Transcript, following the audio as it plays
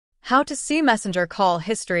How to see Messenger call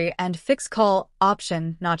history and fix call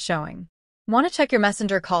option not showing. Want to check your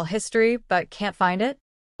Messenger call history but can't find it?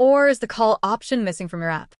 Or is the call option missing from your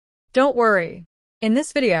app? Don't worry. In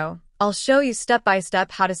this video, I'll show you step by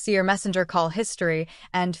step how to see your Messenger call history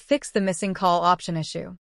and fix the missing call option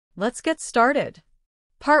issue. Let's get started.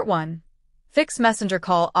 Part 1. Fix Messenger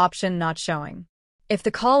call option not showing. If the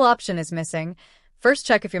call option is missing, first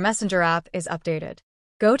check if your Messenger app is updated.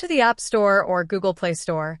 Go to the App Store or Google Play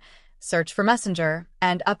Store, search for Messenger,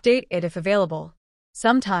 and update it if available.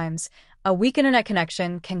 Sometimes, a weak internet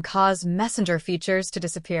connection can cause Messenger features to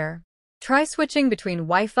disappear. Try switching between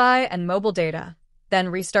Wi-Fi and mobile data, then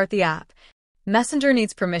restart the app. Messenger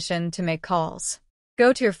needs permission to make calls.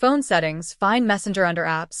 Go to your phone settings, find Messenger under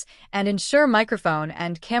Apps, and ensure microphone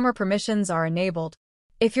and camera permissions are enabled.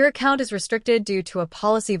 If your account is restricted due to a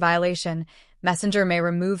policy violation, Messenger may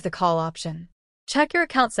remove the call option. Check your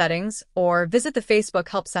account settings or visit the Facebook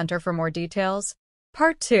Help Center for more details.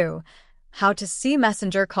 Part 2. How to see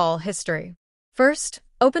Messenger call history. First,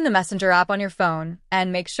 open the Messenger app on your phone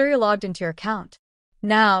and make sure you're logged into your account.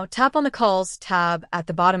 Now, tap on the Calls tab at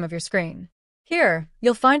the bottom of your screen. Here,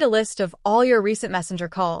 you'll find a list of all your recent Messenger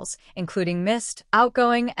calls, including missed,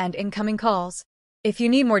 outgoing, and incoming calls. If you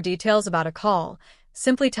need more details about a call,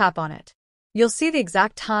 simply tap on it. You'll see the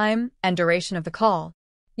exact time and duration of the call.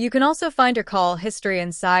 You can also find your call history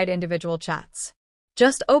inside individual chats.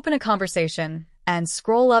 Just open a conversation and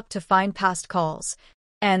scroll up to find past calls.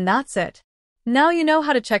 And that's it. Now you know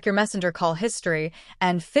how to check your Messenger call history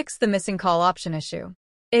and fix the missing call option issue.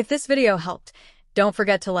 If this video helped, don't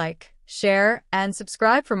forget to like, share, and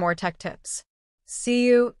subscribe for more tech tips. See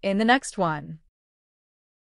you in the next one.